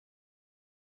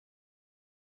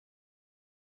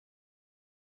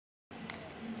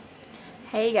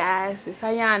Hey guys, it's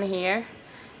LouAna here,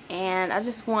 and I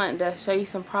just wanted to show you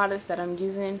some products that I'm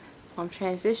using when I'm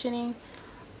transitioning.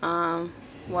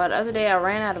 Well, the other day I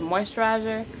ran out of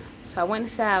moisturizer, so I went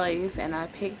to Sally's and I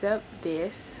picked up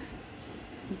this.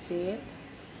 You can see it.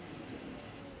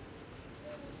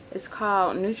 It's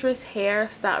called Nutress Hair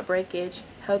Stop Breakage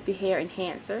Healthy Hair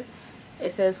Enhancer.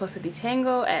 It says supposed to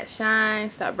detangle, add shine,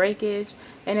 stop breakage,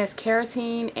 and there's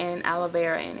keratin and aloe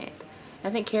vera in it. I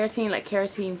think keratin, like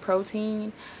keratin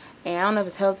protein, and I don't know if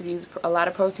it's healthy to use a lot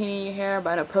of protein in your hair,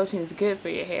 but I know protein is good for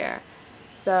your hair.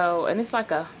 So, and it's like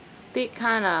a thick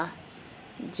kind of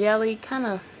jelly,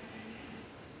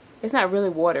 it's not really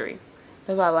watery.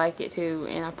 That's why I like it too.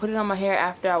 And I put it on my hair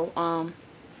after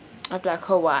I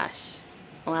co-wash.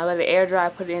 When I let it air dry, I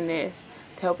put it in this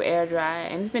to help it air dry,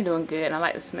 and it's been doing good, and I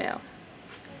like the smell.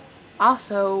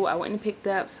 Also, I went and picked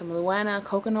up some LouAna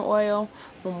coconut oil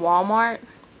from Walmart.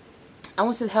 I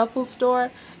went to the health food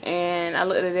store and I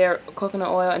looked at their coconut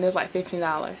oil and it was like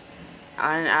 $15.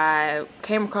 And I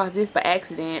came across this by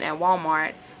accident at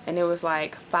Walmart and it was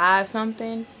like $5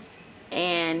 something,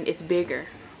 and it's bigger,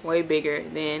 way bigger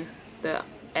than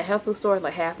at health food store. It's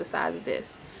like half the size of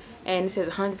this, and it says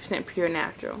 100% pure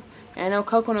natural. And I know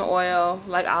coconut oil,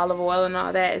 like olive oil and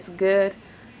all that, is good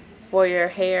for your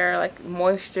hair, like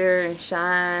moisture and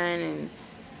shine, and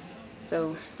it's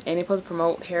supposed to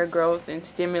promote hair growth and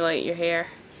stimulate your hair.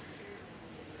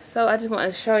 So I just wanted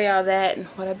to show y'all that and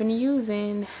what I've been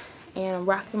using. And I'm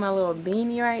rocking my little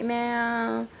beanie right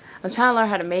now. I'm trying to learn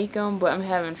how to make them, but I'm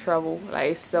having trouble.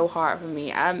 Like, it's so hard for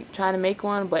me. I'm trying to make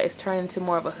one, but it's turning into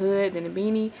more of a hood than a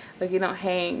beanie. Like, it don't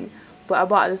hang. But I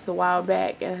bought this a while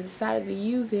back and I decided to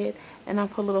use it, and I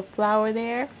put a little flower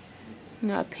there. You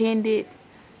know, I pinned it.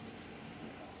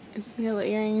 Little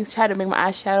earrings. Try to make my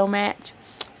eyeshadow match.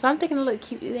 So I'm thinking it look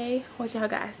cute today. What y'all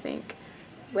guys think?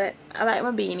 But I like my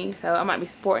beanie, so I might be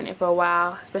sporting it for a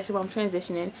while, especially when I'm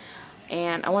transitioning.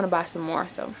 And I want to buy some more.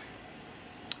 So,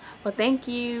 well, thank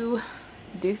you.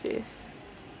 Deuces.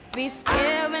 Be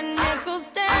scared when it goes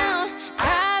down.